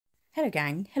Hello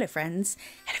gang, hello friends,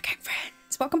 hello gang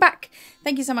friends, welcome back.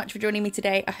 Thank you so much for joining me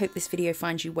today. I hope this video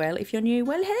finds you well. If you're new,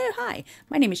 well hello, hi.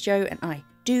 My name is Jo and I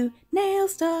do nail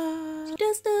stuff. She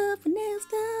does stuff for nail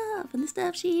stuff, and the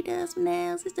stuff she does for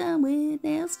nails is done with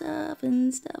nail stuff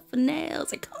and stuff for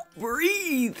nails. I can't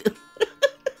breathe.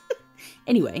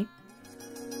 Anyway.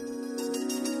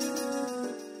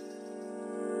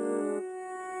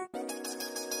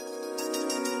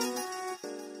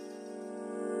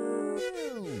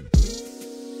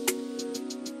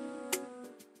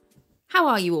 How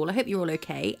are you all? I hope you're all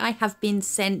okay. I have been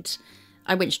sent...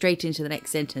 I went straight into the next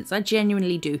sentence. I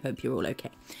genuinely do hope you're all okay.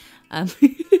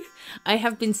 I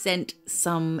have been sent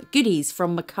some goodies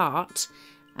from Makartt.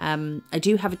 I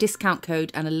do have a discount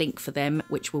code and a link for them,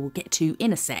 which we'll get to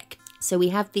in a sec. So we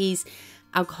have these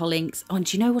alcohol inks. Oh, and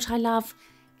do you know what I love?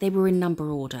 They were in number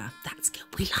order. That's good.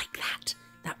 We like that.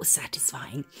 That was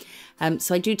satisfying.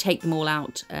 So I do take them all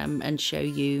out and show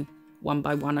you one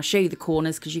by one. I'll show you the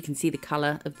corners because you can see the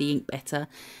colour of the ink better.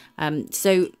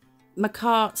 So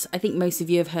Makartt, I think most of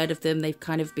you have heard of them. They've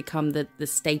kind of become the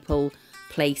staple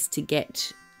place to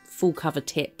get full cover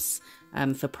tips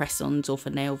for press-ons or for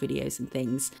nail videos and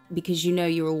things, because you know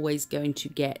you're always going to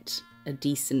get a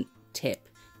decent tip.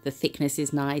 The thickness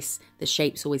is nice, the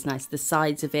shape's always nice, the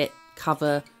sides of it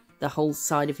cover the whole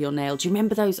side of your nail. Do you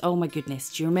remember those? Oh my goodness,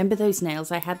 do you remember those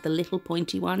nails? I had the little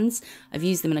pointy ones. I've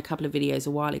used them in a couple of videos a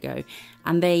while ago,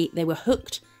 and they were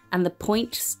hooked, and the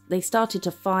points, they started to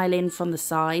file in from the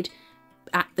side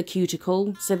at the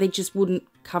cuticle, so they just wouldn't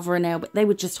cover a nail, but they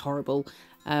were just horrible.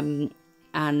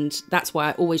 And that's why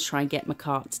I always try and get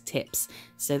Makartt tips.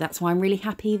 So that's why I'm really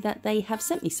happy that they have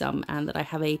sent me some and that I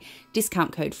have a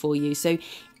discount code for you. So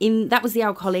that was the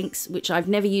alcohol inks, which I've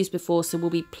never used before, so we'll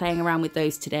be playing around with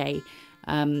those today.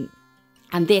 And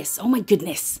this, oh my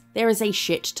goodness, there is a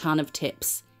shit ton of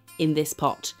tips in this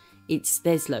pot.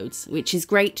 There's loads, which is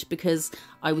great because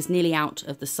I was nearly out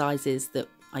of the sizes that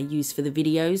I use for the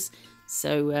videos.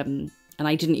 So, and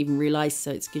I didn't even realise,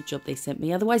 so it's a good job they sent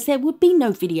me. Otherwise, there would be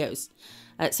no videos.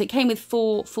 So it came with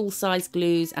 4 full-size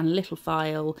glues and a little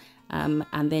file, and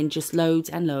then just loads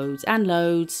and loads and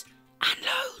loads and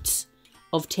loads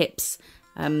of tips.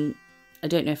 I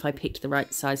don't know if I picked the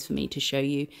right size for me to show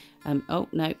you. Oh,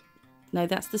 no. No,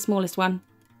 that's the smallest one.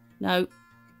 No,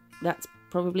 that's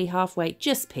probably halfway.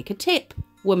 Just pick a tip,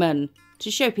 woman,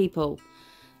 to show people.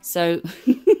 So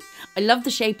I love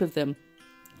the shape of them.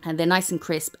 And they're nice and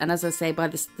crisp, and as I say, by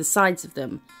the sides of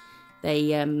them,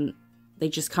 they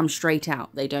just come straight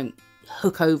out. They don't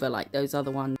hook over like those other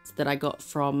ones that I got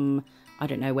from, I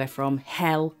don't know where from,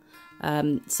 hell.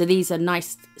 So these are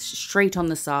nice, straight on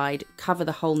the side, cover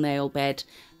the whole nail bed,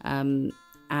 and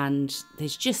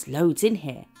there's just loads in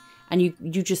here. And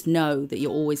you just know that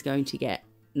you're always going to get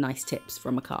nice tips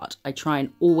from Makartt. I try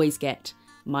and always get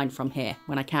mine from here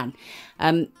when I can.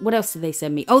 What else did they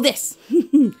send me? Oh, this!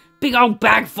 Big old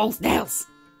bag of false nails.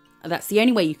 That's the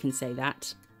only way you can say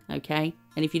that, okay?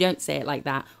 And if you don't say it like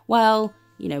that, well,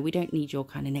 you know, we don't need your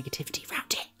kind of negativity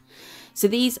around it. So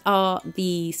these are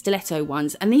the stiletto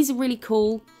ones, and these are really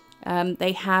cool.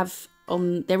 They have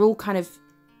they're all kind of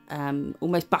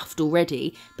almost buffed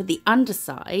already, but the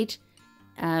underside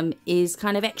is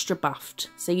kind of extra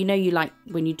buffed. So you know, you like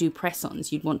when you do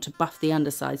press-ons, you'd want to buff the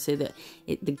underside so that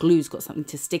the glue's got something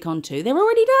to stick onto. They're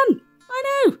already done.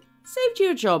 I know. Saved you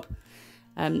a job.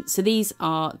 So these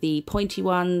are the pointy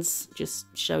ones, just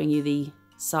showing you the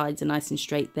sides are nice and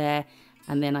straight there.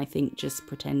 And then I think just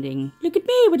pretending, look at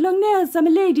me with long nails, I'm a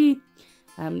lady.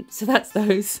 So that's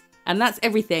those. And that's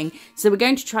everything. So we're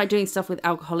going to try doing stuff with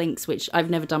alcohol inks, which I've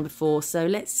never done before. So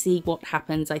let's see what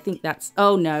happens. I think that's,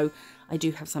 oh no, I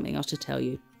do have something else to tell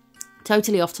you.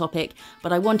 Totally off topic,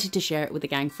 but I wanted to share it with the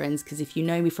gang friends because if you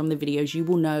know me from the videos, you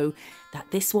will know that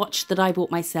this watch that I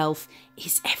bought myself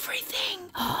is everything.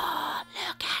 Oh,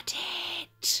 look at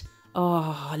it.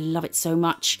 Oh, I love it so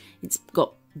much. It's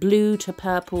got blue to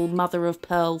purple, mother of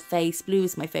pearl face. Blue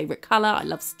is my favourite colour. I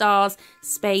love stars,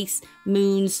 space,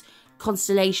 moons,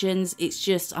 constellations. It's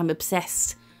just, I'm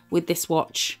obsessed with this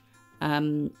watch.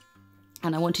 And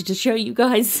I wanted to show you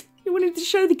guys. I wanted to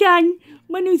show the gang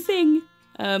my new thing.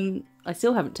 I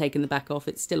still haven't taken the back off.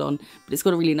 It's still on, but it's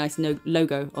got a really nice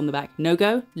logo on the back.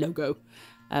 No-go? Logo.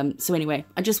 So anyway,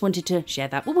 I just wanted to share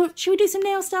that. Well, should we do some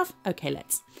nail stuff? Okay,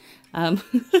 let's. I'm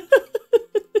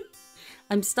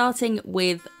starting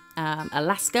with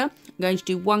Alaska. I'm going to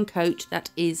do one coat.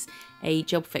 That is a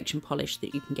gel perfection polish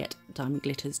that you can get at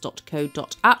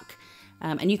diamondglitters.co.uk.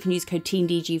 And you can use code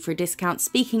TeenDG for a discount.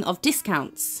 Speaking of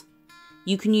discounts,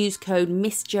 you can use code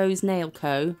Miss Jo's Nail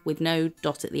Co. with no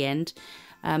dot at the end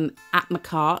at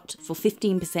Makartt for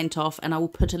 15% off, and I will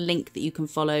put a link that you can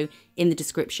follow in the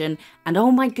description. And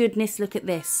oh my goodness, look at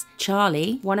this.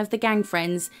 Charlie, one of the gang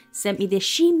friends, sent me this.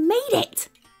 She made it.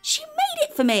 She made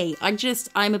it for me.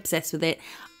 I'm obsessed with it.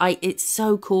 It's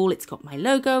so cool. It's got my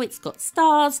logo, it's got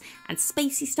stars and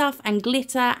spacey stuff and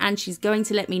glitter, and she's going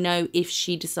to let me know if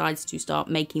she decides to start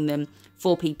making them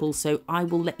for people. So I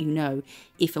will let you know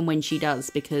if and when she does,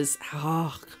 because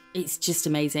it's just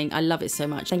amazing. I love it so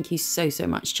much. Thank you so, so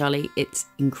much, Charlie. It's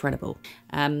incredible.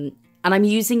 And I'm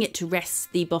using it to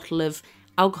rest the bottle of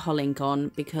alcohol ink on,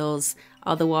 because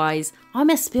otherwise I'm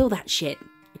gonna spill that shit,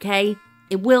 okay?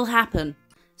 It will happen.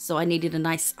 So I needed a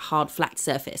nice hard flat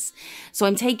surface. So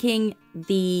I'm taking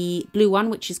the blue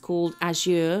one, which is called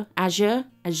Azure,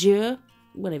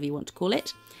 whatever you want to call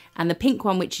it. And the pink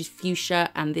one, which is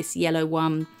fuchsia, and this yellow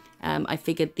one, I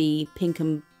figured the pink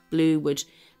and blue would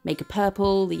make a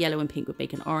purple, the yellow and pink would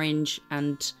make an orange,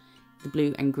 and the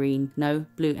blue and green, no,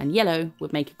 blue and yellow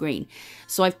would make a green.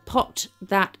 So I've popped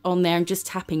that on there and just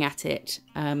tapping at it.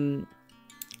 And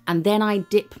then I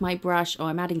dip my brush,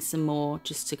 I'm adding some more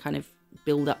just to kind of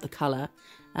build up the colour.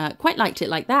 Quite liked it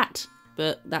like that,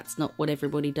 but that's not what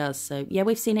everybody does. So yeah,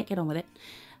 we've seen it, get on with it.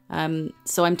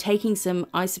 So I'm taking some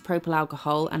isopropyl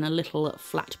alcohol and a little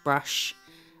flat brush,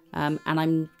 and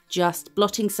I'm just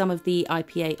blotting some of the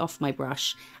IPA off my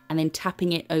brush and then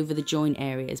tapping it over the join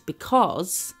areas,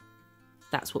 because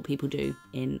that's what people do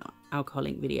in alcohol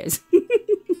ink videos.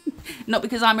 Not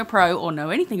because I'm a pro or know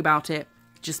anything about it,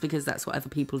 just because that's what other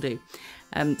people do.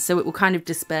 So it will kind of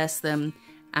disperse them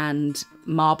and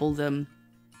marble them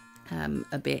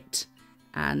a bit.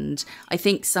 And I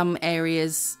think some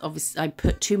areas, obviously I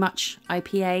put too much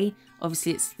IPA.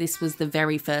 Obviously this was the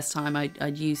very first time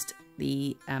I'd used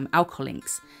the alcohol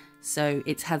inks, so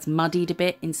it has muddied a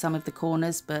bit in some of the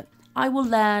corners, but I will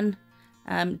learn.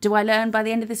 Do I learn by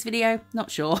the end of this video?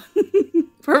 Not sure.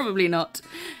 Probably not.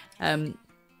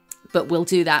 But we'll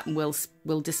do that, and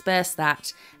we'll disperse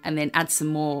that and then add some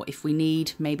more if we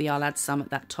need. Maybe I'll add some at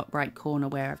that top right corner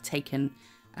where I've taken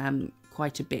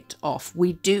quite a bit off.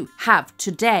 We do have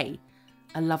today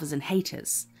a lovers and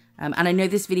haters. And I know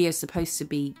this video is supposed to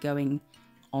be going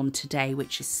on today,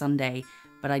 which is Sunday,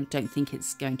 but I don't think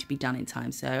it's going to be done in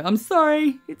time. So I'm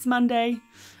sorry, it's Monday.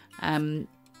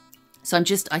 So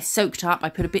I soaked up, I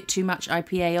put a bit too much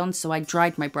IPA on, so I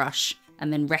dried my brush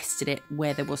and then rested it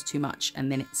where there was too much,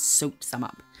 and then it soaked some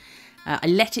up. I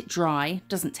let it dry,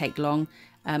 doesn't take long,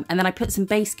 and then I put some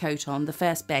base coat on, the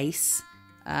first base,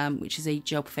 which is a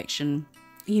Gel Perfection.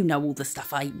 You know all the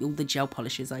stuff, all the gel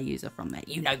polishes I use are from there.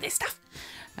 You know this stuff.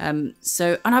 And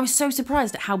I was so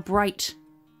surprised at how bright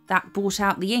that brought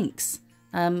out the inks.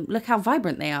 Look how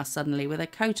vibrant they are suddenly with a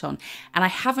coat on. And I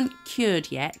haven't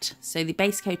cured yet, so the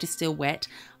base coat is still wet.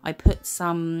 I put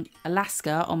some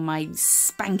Alaska on my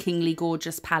spankingly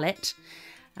gorgeous palette,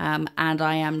 and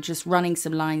I am just running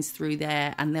some lines through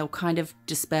there, and they'll kind of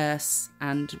disperse,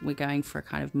 and we're going for a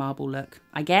kind of marble look.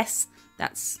 I guess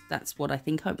that's what I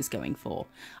think I was going for.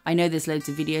 I know there's loads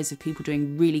of videos of people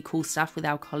doing really cool stuff with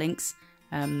alcohol inks,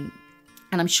 and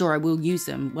I'm sure I will use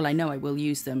them. Well, I know I will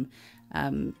use them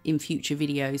in future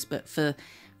videos, but for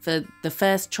the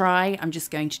first try, I'm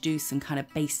just going to do some kind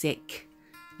of basic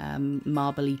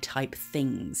marbly type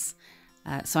things.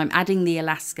 So I'm adding the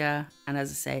Alaska, and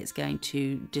as I say, it's going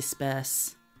to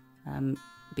disperse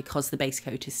because the base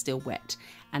coat is still wet,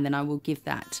 and then I will give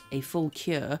that a full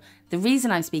cure. The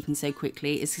reason I'm speaking so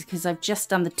quickly is because I've just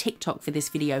done the TikTok for this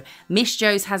video. Miss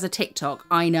Joe's has a TikTok,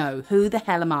 I know, who the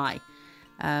hell am I?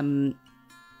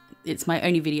 It's my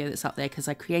only video that's up there because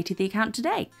I created the account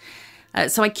today.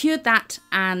 So I cured that,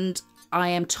 and I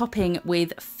am topping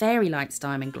with Fairy Lights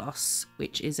Diamond Gloss,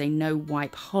 which is a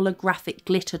no-wipe holographic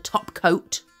glitter top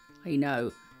coat. I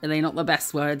know, are they not the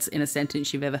best words in a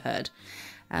sentence you've ever heard?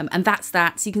 And that's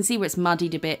that. So you can see where it's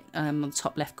muddied a bit on the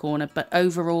top left corner, but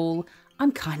overall,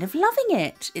 I'm kind of loving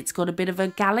it. It's got a bit of a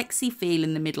galaxy feel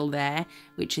in the middle there,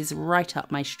 which is right up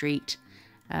my street.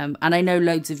 And I know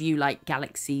loads of you like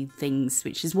galaxy things,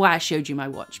 which is why I showed you my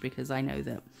watch, because I know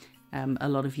that a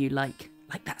lot of you like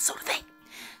that sort of thing.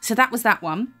 So that was that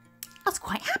one. I was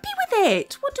quite happy with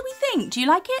it. What do we think? Do you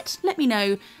like it? Let me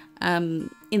know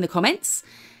in the comments.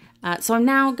 So I'm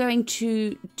now going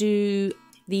to do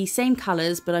the same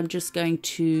colours, but I'm just going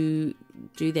to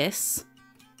do this.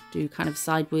 Do kind of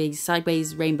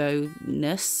sideways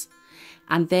rainbow-ness.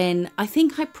 And then I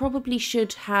think I probably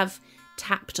should have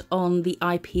tapped on the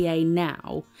IPA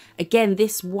now. Again,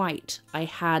 this white I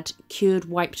had cured,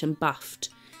 wiped and buffed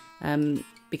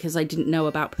because I didn't know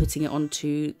about putting it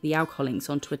onto the alcohol inks,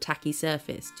 onto a tacky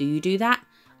surface. Do you do that?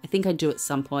 I think I do at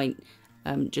some point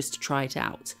just to try it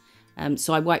out.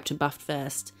 So I wiped and buffed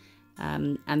first,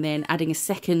 and then adding a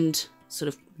second sort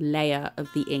of layer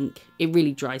of the ink. It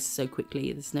really dries so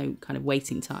quickly, there's no kind of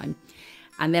waiting time.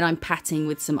 And then I'm patting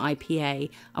with some IPA.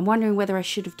 I'm wondering whether I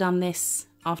should have done this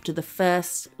after the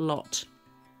first lot,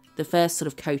 the first sort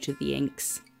of coat of the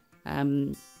inks,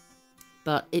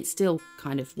 but it still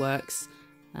kind of works.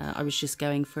 I was just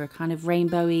going for a kind of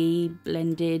rainbowy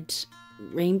blended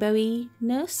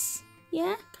rainbowy-ness.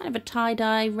 Yeah, kind of a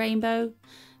tie-dye rainbow.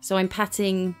 So I'm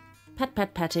patting,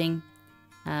 patting,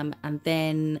 and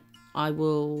then I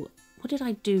will, what did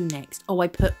I do next? Oh, I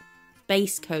put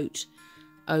base coat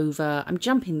over. I'm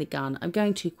jumping the gun. I'm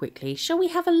going too quickly. Shall we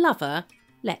have a lover?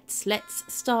 Let's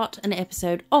start an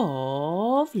episode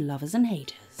of Lovers and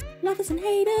Haters. Lovers and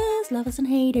haters, lovers and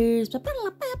haters,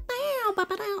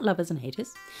 lovers and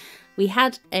haters. We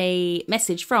had a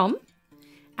message from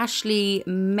Ashley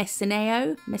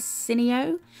Messineo.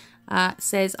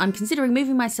 Says, I'm considering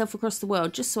moving myself across the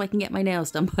world just so I can get my nails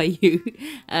done by you.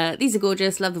 These are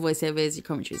gorgeous. Love the voiceovers. Your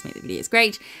commentaries make the videos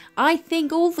great. I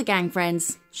think all the gang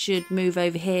friends should move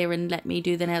over here and let me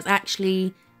do the nails.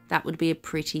 Actually, that would be a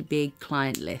pretty big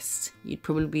client list. You'd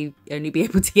probably only be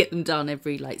able to get them done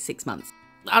every like 6 months.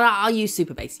 I'll use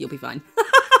Super Base. You'll be fine.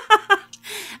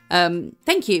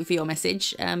 Thank you for your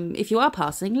message. If you are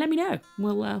passing, let me know.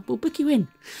 We'll book you in.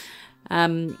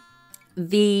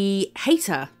 The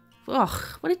hater.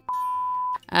 Oh, what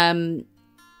a...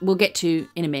 we'll get to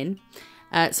in a min.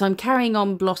 So I'm carrying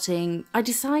on blotting. I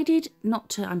decided not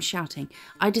to... I'm shouting.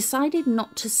 I decided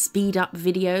not to speed up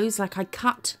videos. Like, I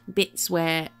cut bits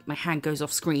where my hand goes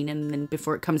off screen, and then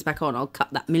before it comes back on, I'll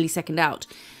cut that millisecond out.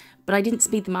 But I didn't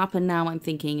speed them up, and now I'm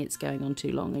thinking it's going on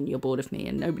too long and you're bored of me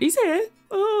and nobody's here.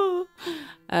 Oh.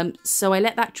 So I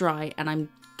let that dry, and I'm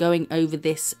going over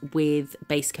this with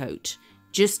base coat.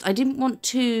 I didn't want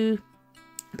to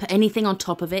put anything on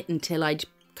top of it until I'd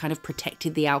kind of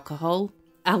protected the alcohol.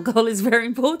 Alcohol is very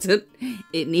important.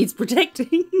 It needs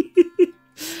protecting.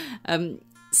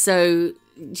 So,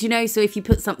 you know, so if you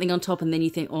put something on top and then you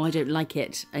think, oh, I don't like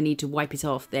it, I need to wipe it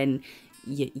off, then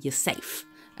you're safe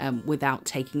without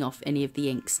taking off any of the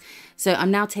inks. So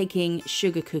I'm now taking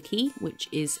Sugar Cookie, which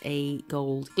is a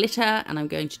gold glitter, and I'm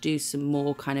going to do some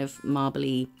more kind of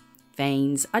marbly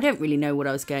veins. I don't really know what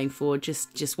I was going for,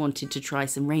 just wanted to try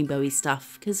some rainbowy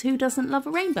stuff, because who doesn't love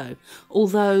a rainbow?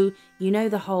 Although, you know,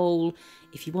 the whole,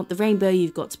 if you want the rainbow,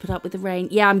 you've got to put up with the rain.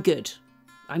 Yeah, I'm good.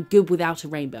 I'm good without a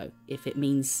rainbow, if it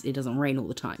means it doesn't rain all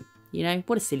the time. You know,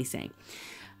 what a silly saying.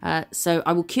 So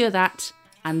I will cure that,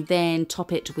 and then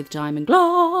top it with diamond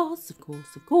gloss, of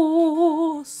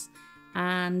course.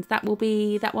 And that will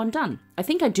be that one done. I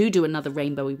think I do another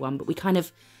rainbowy one, but we kind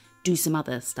of do some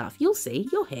other stuff. You'll see,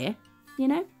 you're here, you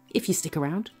know, if you stick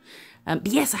around. But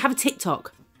yes, I have a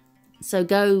TikTok. So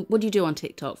go, what do you do on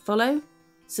TikTok? Follow?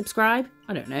 Subscribe?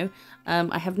 I don't know.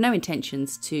 I have no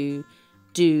intentions to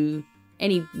do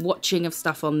any watching of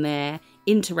stuff on there,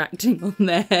 interacting on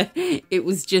there. It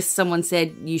was just someone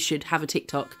said you should have a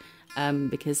TikTok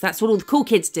because that's what all the cool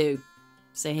kids do.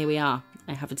 So here we are.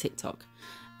 I have a TikTok.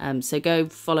 So go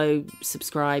follow,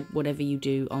 subscribe, whatever you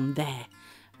do on there.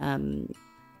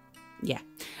 Yeah.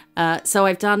 So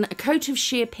I've done a coat of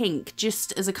sheer pink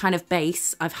just as a kind of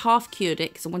base. I've half cured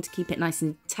it because I want to keep it nice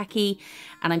and tacky.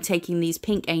 And I'm taking these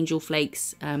pink angel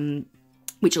flakes,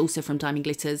 which are also from Diamond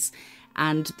Glitters.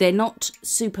 And they're not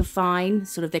super fine,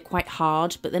 sort of they're quite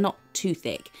hard, but they're not too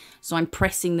thick. So I'm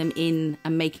pressing them in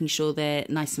and making sure they're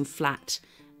nice and flat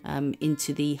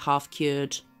into the half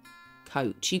cured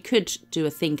coat. You could do a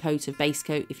thin coat of base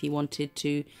coat if you wanted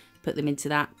to put them into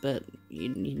that, but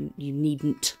you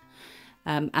needn't.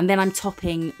 And then I'm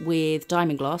topping with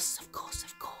diamond gloss, of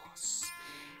course.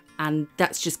 And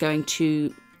that's just going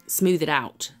to smooth it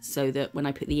out so that when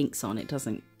I put the inks on, it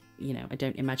doesn't, you know, I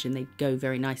don't imagine they go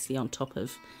very nicely on top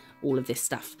of all of this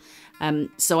stuff.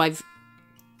 So I've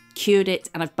cured it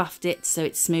and I've buffed it so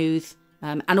it's smooth.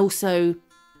 And also,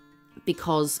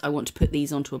 because I want to put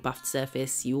these onto a buffed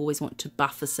surface, you always want to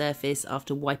buff a surface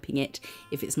after wiping it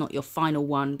if it's not your final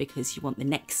one, because you want the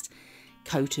next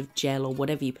coat of gel or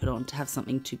whatever you put on to have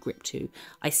something to grip to.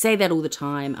 I say that all the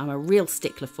time. I'm a real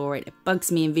stickler for it. It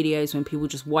bugs me in videos when people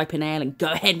just wipe a nail and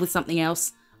go ahead with something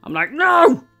else. I'm like,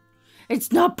 no,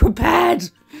 it's not prepared.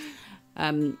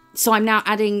 So I'm now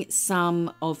adding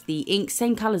some of the ink,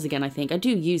 same colours again, I think. I do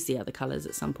use the other colours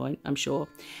at some point, I'm sure.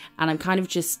 And I'm kind of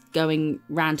just going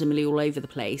randomly all over the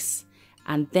place.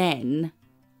 And then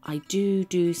I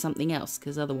do something else,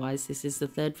 because otherwise this is the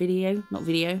third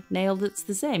nail that's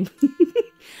the same.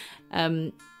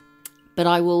 But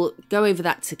I will go over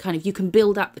that to kind of, you can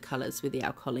build up the colours with the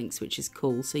alcohol inks, which is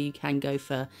cool. So you can go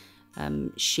for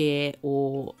sheer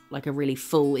or like a really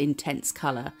full intense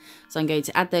colour. So I'm going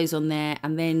to add those on there,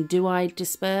 and then do I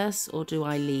disperse or do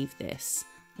I leave this?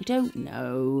 I don't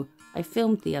know. I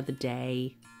filmed the other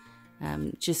day.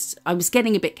 I was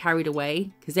getting a bit carried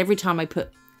away because every time I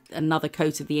put another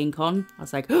coat of the ink on, I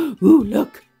was like, ooh,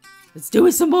 look, let's do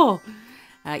it some more.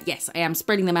 Yes, I am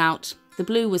spreading them out. The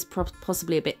blue was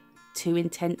possibly a bit too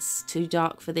intense, too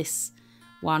dark for this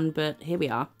one, but here we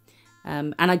are.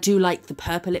 And I do like the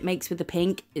purple it makes with the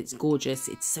pink. It's gorgeous.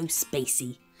 It's so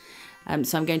spacey.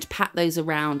 So I'm going to pat those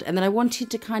around, and then I wanted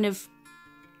to kind of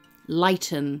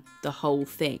lighten the whole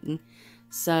thing.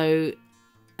 So,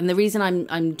 and the reason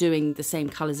I'm doing the same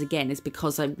colours again is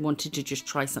because I wanted to just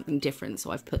try something different.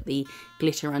 So I've put the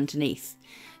glitter underneath.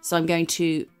 So I'm going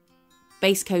to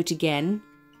base coat again.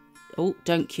 Oh,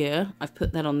 don't cure. I've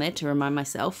put that on there to remind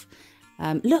myself.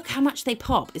 Look how much they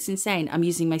pop. It's insane. I'm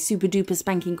using my super duper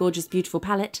spanking gorgeous beautiful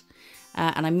palette.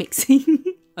 And I'm mixing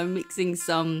I'm mixing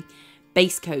some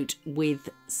base coat with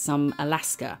some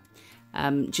Alaska.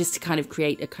 Just to kind of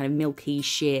create a kind of milky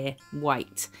sheer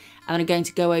white. And I'm going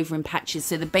to go over in patches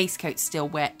so the base coat's still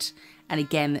wet, and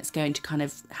again that's going to kind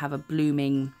of have a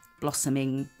blooming,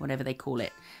 blossoming, whatever they call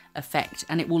it, effect,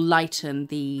 and it will lighten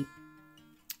the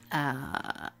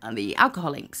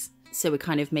alcohol inks, so we're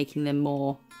kind of making them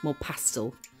more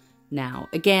pastel now.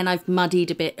 Again, I've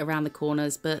muddied a bit around the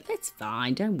corners, but it's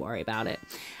fine, don't worry about it.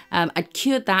 I'd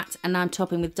cured that, and now I'm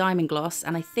topping with diamond gloss,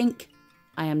 and I think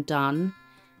I am done.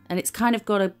 And it's kind of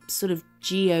got a sort of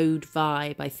geode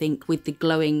vibe, I think, with the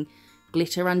glowing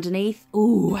glitter underneath.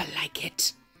 Ooh, I like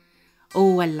it.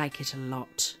 Oh, I like it a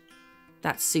lot.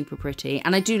 That's super pretty.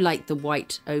 And I do like the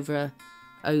white over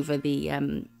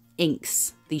the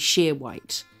inks, the sheer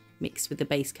white mixed with the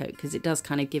base coat, because it does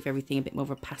kind of give everything a bit more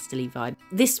of a pastel-y vibe.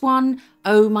 This one,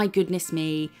 oh my goodness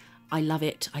me, I love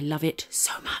it. I love it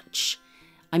so much.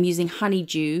 I'm using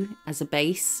Honeydew as a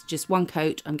base, just one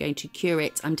coat. I'm going to cure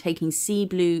it. I'm taking Sea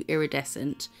Blue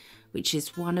Iridescent, which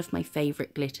is one of my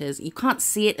favourite glitters. You can't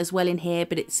see it as well in here,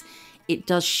 but it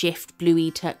does shift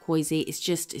bluey, turquoisey. It's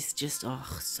just,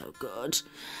 oh, so good.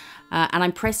 And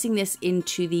I'm pressing this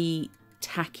into the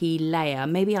tacky layer.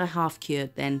 Maybe I half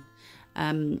cured then,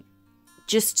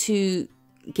 just to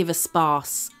give a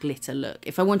sparse glitter look.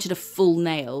 If I wanted a full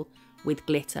nail with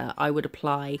glitter, I would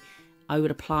apply,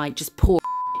 just pour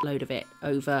load of it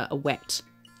over a wet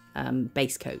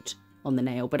base coat on the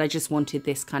nail, but I just wanted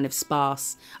this kind of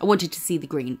sparse. I wanted to see the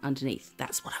green underneath.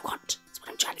 That's what I want. That's what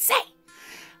I'm trying to say.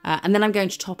 And then I'm going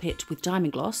to top it with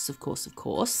diamond gloss, of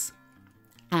course,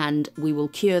 and we will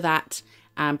cure that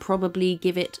and probably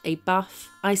give it a buff,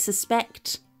 I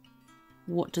suspect.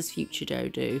 What does Future Joe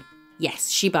do? Yes,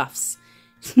 she buffs.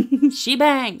 She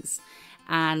bangs.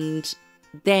 And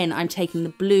then I'm taking the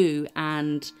blue,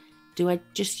 and do I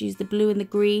just use the blue and the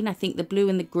green? I think the blue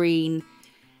and the green.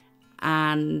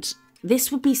 And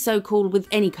this would be so cool with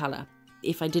any colour.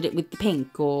 If I did it with the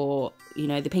pink, or, you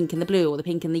know, the pink and the blue, or the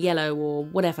pink and the yellow, or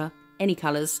whatever, any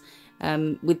colours,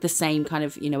 with the same kind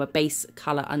of, you know, a base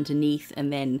colour underneath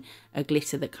and then a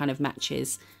glitter that kind of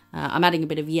matches. I'm adding a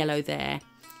bit of yellow there,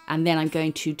 and then I'm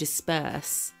going to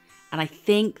disperse. And I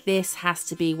think this has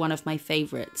to be one of my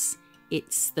favourites.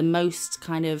 It's the most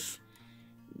kind of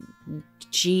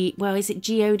is it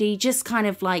GEODE? Just kind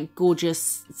of like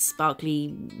gorgeous,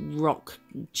 sparkly rock,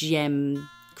 gem,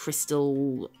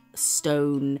 crystal,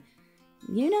 stone.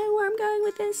 You know where I'm going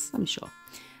with this? I'm sure.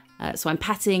 So I'm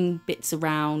patting bits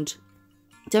around.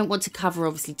 Don't want to cover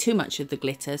obviously too much of the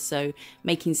glitter, so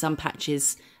making some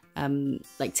patches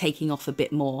like taking off a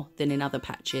bit more than in other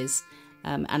patches.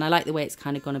 And I like the way it's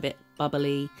kind of gone a bit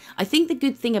bubbly. I think the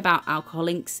good thing about alcohol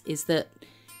inks is that,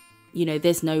 you know,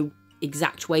 there's no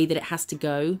exact way that it has to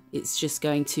go. It's just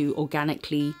going to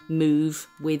organically move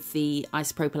with the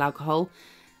isopropyl alcohol.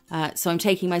 So I'm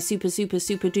taking my super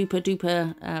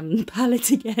duper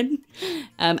palette again,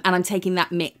 and I'm taking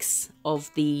that mix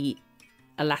of the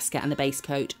Alaska and the base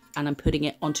coat, and I'm putting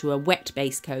it onto a wet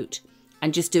base coat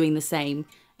and just doing the same.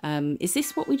 Is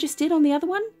this what we just did on the other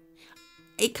one?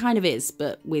 It kind of is,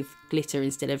 but with glitter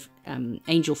instead of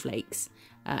angel flakes.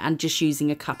 And just using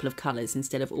a couple of colours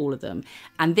instead of all of them.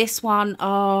 And this one,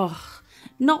 oh,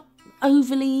 not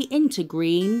overly into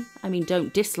green. I mean,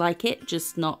 don't dislike it,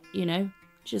 just not, you know,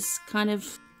 just kind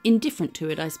of indifferent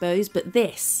to it, I suppose. But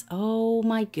this, oh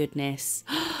my goodness,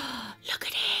 look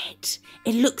at it.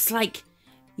 It looks like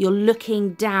you're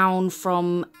looking down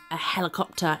from a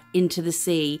helicopter into the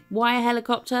sea. Why a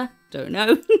helicopter? Don't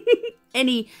know.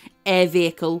 Any air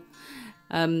vehicle.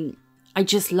 I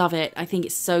just love it. I think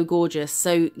it's so gorgeous.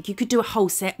 So you could do a whole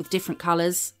set with different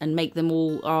colours and make them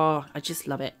all, oh, I just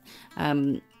love it.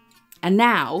 And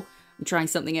now I'm trying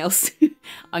something else.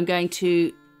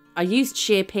 I used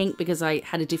sheer pink because I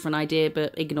had a different idea,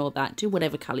 but ignore that. Do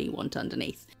whatever colour you want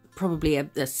underneath. Probably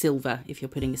a silver if you're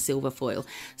putting a silver foil.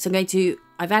 So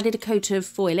I've added a coat of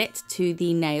Foilet to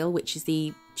the nail, which is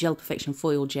the Gel Perfection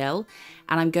Foil Gel.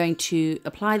 And I'm going to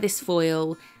apply this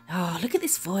foil. Oh, look at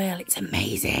this foil. It's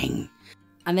amazing.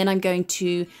 And then I'm going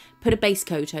to put a base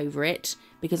coat over it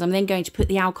because I'm then going to put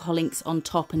the alcohol inks on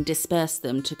top and disperse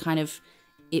them to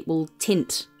it will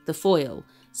tint the foil.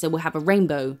 So we'll have a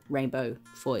rainbow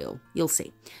foil. You'll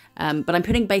see. But I'm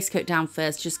putting base coat down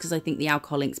first just because I think the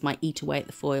alcohol inks might eat away at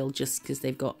the foil just because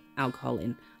they've got alcohol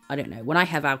in. I don't know. When I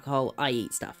have alcohol, I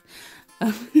eat stuff.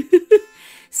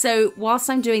 So whilst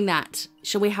I'm doing that,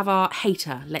 shall we have our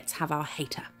hater? Let's have our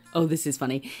hater. Oh, this is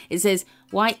funny. It says,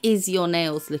 why is your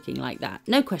nails looking like that?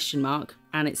 No question mark.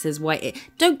 And it says, why?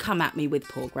 Don't come at me with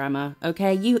poor grammar,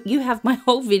 okay? You have my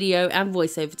whole video and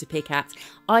voiceover to pick at.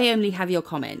 I only have your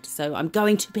comment, so I'm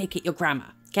going to pick at your grammar,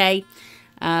 okay?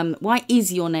 Why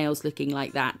is your nails looking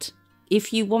like that?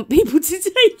 If you want people to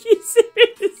take you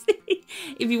seriously,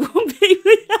 if you want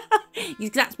people,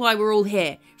 that's why we're all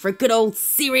here, for a good old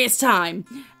serious time.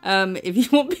 If you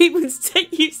want people to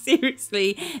take you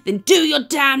seriously, then do your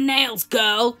damn nails,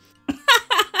 girl.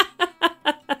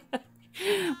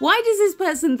 Why does this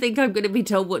person think I'm going to be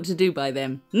told what to do by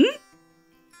them?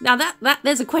 Now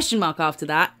there's a question mark after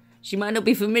that. She might not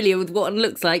be familiar with what one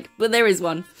looks like, but there is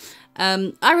one.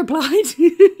 I replied,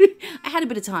 I had a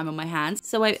bit of time on my hands,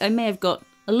 so I may have got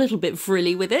a little bit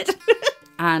frilly with it.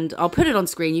 And I'll put it on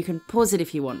screen. You can pause it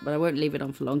if you want, but I won't leave it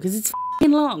on for long because it's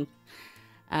f***ing long.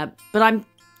 But I'm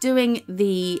doing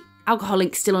the alcohol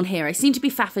ink still on here. I seem to be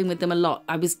faffing with them a lot.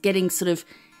 I was getting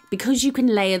because you can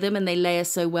layer them and they layer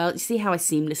so well. You see how I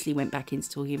seamlessly went back into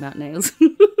talking about nails?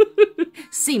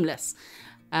 Seamless.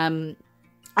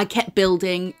 I kept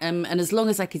building, and as long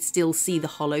as I could still see the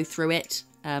hollow through it,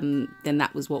 then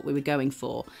that was what we were going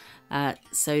for.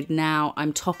 So now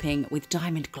I'm topping with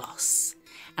diamond gloss.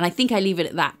 And I think I leave it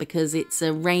at that because it's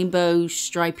a rainbow,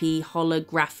 stripy,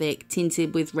 holographic,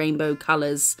 tinted with rainbow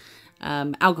colours,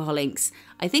 alcohol inks.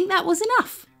 I think that was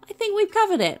enough. I think we've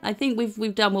covered it. I think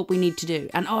we've done what we need to do.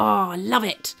 And oh, I love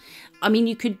it. I mean,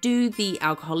 you could do the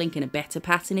alcohol ink in a better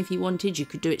pattern if you wanted. You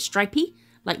could do it stripy,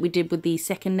 like we did with the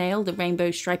second nail, the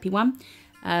rainbow stripy one.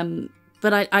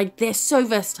 But they're so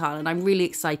versatile and I'm really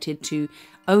excited to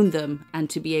own them and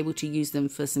to be able to use them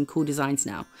for some cool designs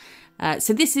now.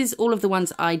 So this is all of the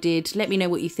ones I did. Let me know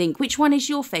what you think. Which one is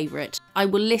your favourite? I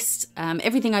will list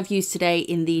everything I've used today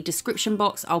in the description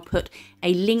box. I'll put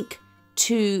a link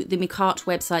to the Makartt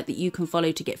website that you can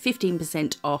follow to get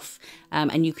 15% off,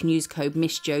 and you can use code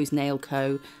Miss Jo's Nail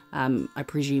Co. I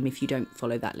presume if you don't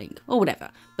follow that link or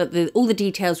whatever, but all the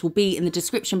details will be in the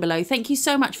description below. Thank you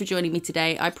so much for joining me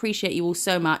today. I appreciate you all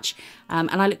so much,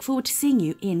 and I look forward to seeing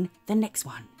you in the next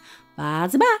one.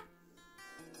 Bye-bye.